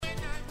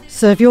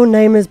So if your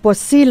name is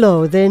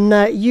Bosilo, then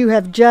you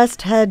have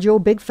just had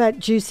your Big Fat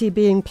Juicy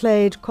being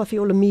played, Kofi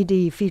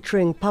Olomide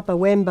featuring Papa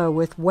Wemba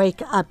with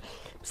Wake Up,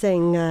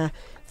 saying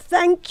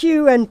thank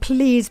you and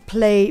please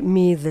play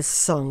me this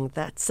song.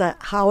 That's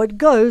how it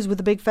goes with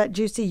the Big Fat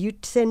Juicy. You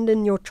send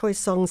in your choice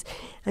songs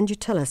and you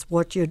tell us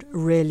what you'd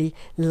really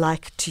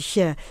like to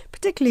hear,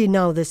 particularly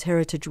now this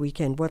Heritage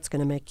Weekend, what's going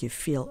to make you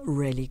feel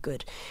really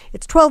good.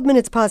 It's 12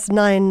 minutes past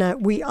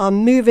 9. We are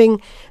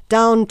moving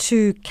down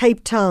to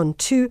Cape Town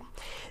to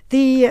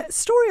the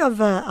story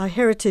of our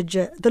heritage.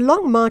 The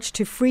Long March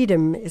to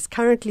Freedom is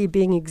currently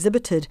being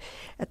exhibited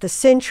at the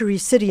Century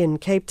City in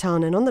Cape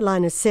Town. And on the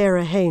line is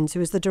Sarah HAINES,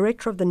 who is the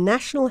director of the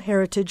National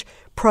Heritage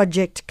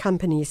Project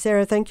Company.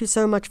 Sarah, thank you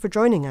so much for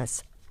joining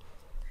us.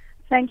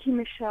 Thank you,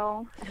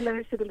 Michelle.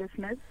 Hello to the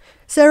listeners.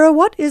 Sarah,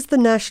 what is the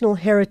National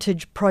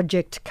Heritage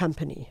Project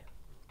Company?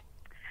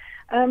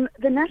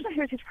 The National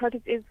Heritage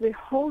Project is the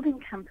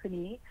holding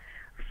company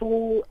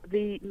for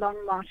the Long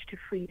March to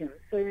Freedom.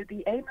 So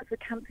the aim of the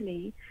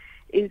company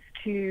is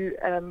to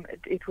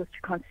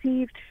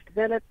conceive, to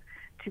develop,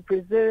 to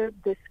preserve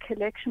this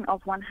collection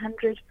of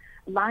 100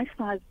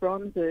 life-size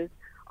bronzes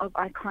of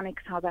iconic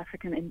South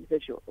African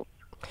individuals.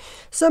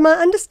 So my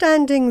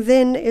understanding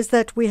then is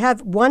that we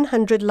have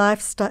 100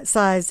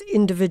 life-size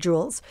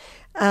individuals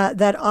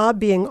that are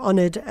being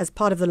honoured as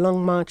part of the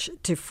Long March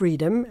to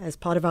Freedom, as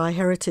part of our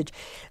heritage.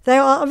 They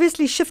are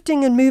obviously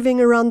shifting and moving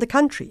around the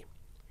country.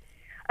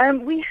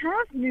 We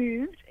have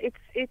moved. It's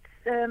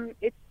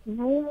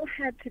more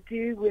had to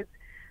do with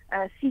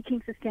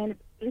seeking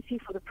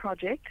sustainability for the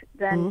project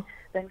than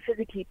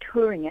physically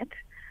touring it.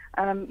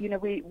 We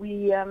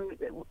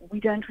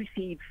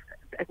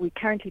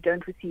currently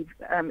don't receive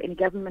any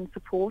government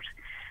support,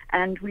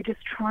 and we're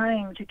just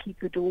trying to keep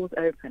the doors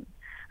open.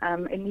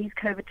 In these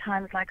COVID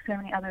times, like so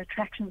many other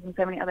attractions and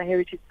so many other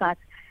heritage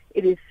sites,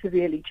 it is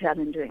severely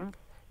challenging.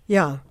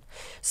 Yeah.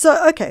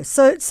 So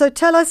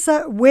tell us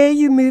where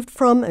you moved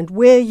from and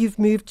where you've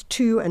moved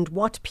to and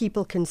what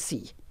people can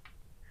see.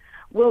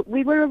 Well,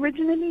 we were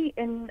originally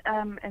in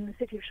the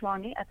city of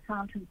Tshwane at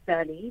Fountains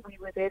Valley. We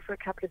were there for a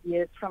couple of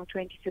years from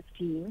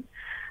 2015.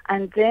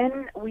 And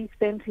then we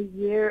spent a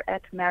year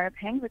at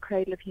Maripeng, the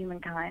cradle of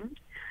humankind.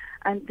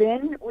 And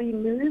then we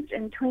moved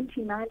in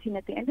 2019,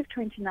 at the end of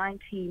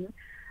 2019,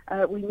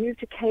 we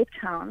moved to Cape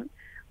Town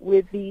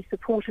with the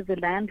support of the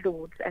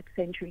landlords at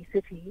Century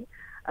City,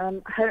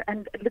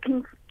 and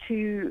looking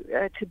to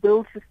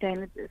build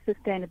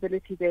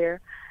sustainability there,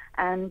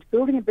 and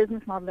building a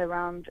business model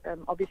around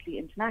obviously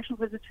international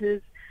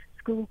visitors,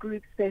 school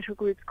groups, special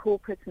groups,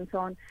 corporates, and so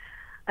on.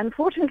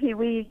 Unfortunately,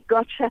 we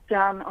got shut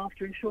down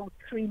after a short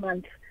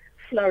 3-month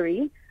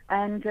flurry,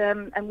 and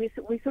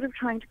we're sort of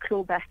trying to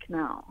claw back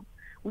now.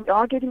 We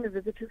are getting the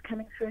visitors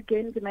coming through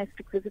again,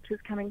 domestic visitors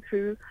coming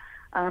through.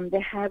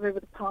 There have, over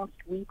the past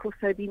week or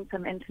so, been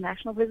some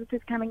international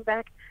visitors coming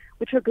back,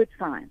 which are good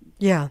signs.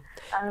 Yeah.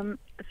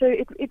 So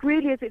it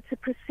really is, it's a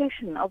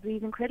procession of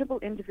these incredible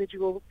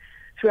individuals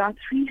throughout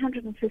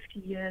 350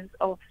 years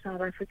of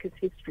South Africa's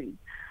history.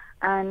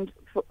 And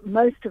for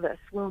most of us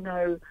will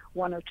know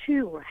one or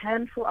two or a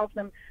handful of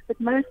them, but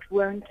most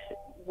won't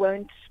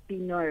be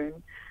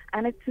known.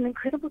 And it's an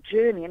incredible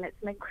journey, and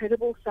it's an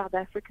incredible South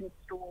African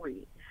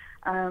story.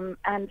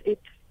 And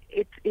it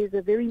is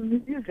a very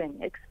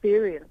moving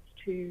experience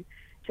to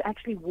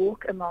actually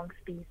walk amongst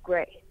these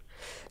greats.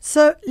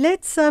 So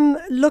let's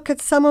look at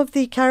some of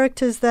the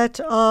characters that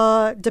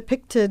are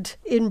depicted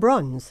in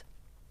bronze.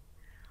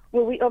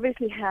 Well, we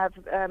obviously have,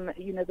 the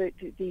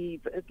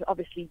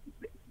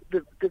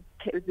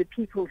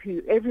people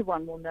who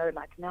everyone will know,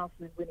 like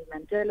Nelson and Winnie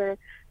Mandela,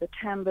 the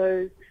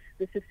Tambos,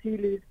 the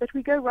Sisulus, but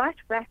we go right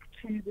back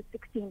to the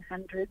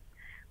 1600s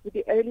with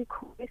the early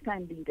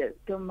Khoisan leaders,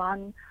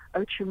 Doman,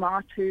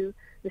 Ochumatu,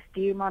 the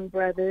Stearman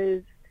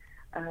brothers.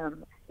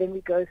 Then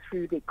we go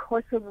through the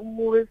Xhosa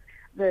wars,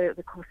 the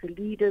Xhosa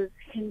leaders,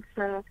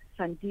 Hinsa,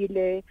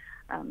 Sandile,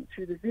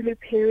 through the Zulu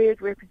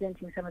period,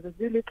 representing some of the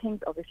Zulu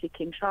kings, obviously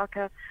King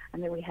Shaka,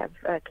 and then we have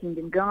King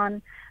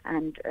Dingaan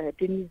and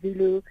Dini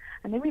Zulu,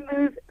 and then we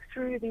move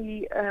through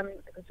the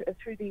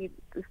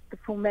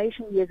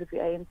formation years of the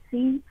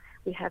ANC.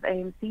 We have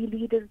ANC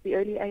leaders, the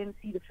early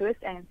ANC, the first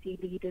ANC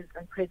leaders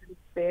and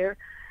presidents there,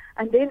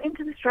 and then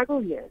into the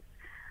struggle years.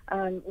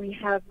 We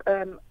have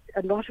a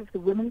lot of the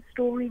women's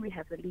story. We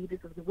have the leaders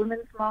of the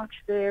Women's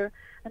March there,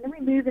 and then we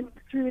move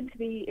through into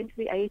the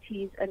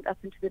 80s and up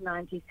into the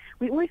 90s.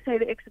 We always say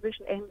the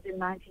exhibition ends in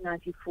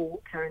 1994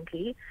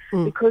 currently,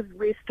 because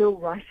we're still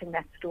writing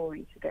that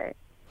story today.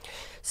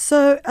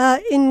 So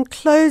in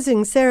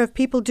closing, Sarah, if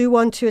people do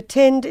want to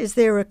attend, is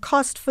there a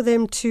cost for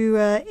them to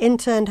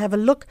enter and have a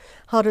look?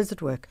 How does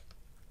it work?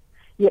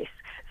 Yes,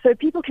 so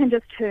people can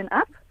just turn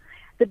up.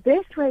 The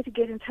best way to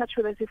get in touch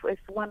with us if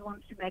one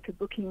wants to make a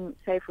booking,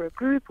 say for a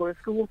group or a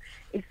school,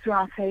 is through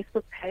our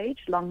Facebook page,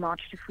 Long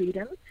March to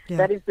Freedom.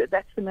 Yeah.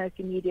 That's the most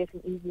immediate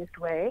and easiest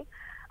way.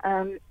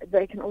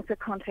 They can also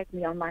contact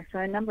me on my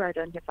phone number. I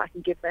don't know if I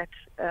can give that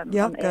on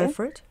go air.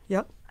 For it.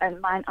 Yeah.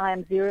 And mine, I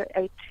am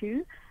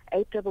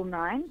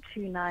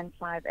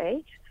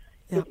 082-899-2958.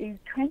 It is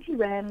 20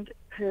 Rand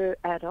per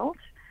adult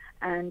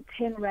and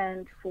 10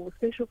 Rand for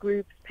special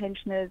groups,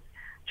 pensioners,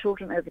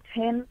 children over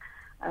 10,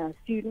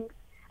 students,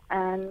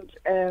 and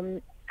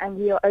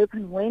we are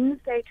open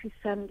Wednesday to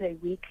Sunday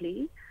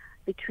weekly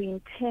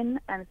between 10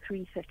 and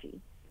 3:30.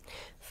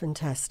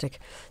 Fantastic.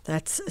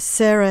 That's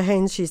Sarah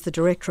HAINES. She's the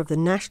director of the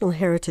National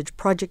Heritage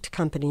Project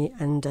Company,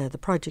 and the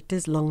project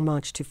is Long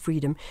March to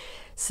Freedom,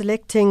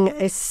 selecting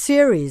a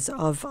series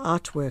of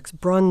artworks,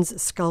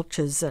 bronze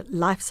sculptures,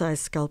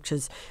 life-size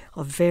sculptures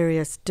of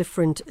various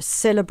different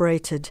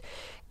celebrated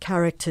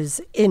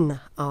characters in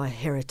our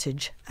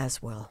heritage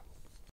as well.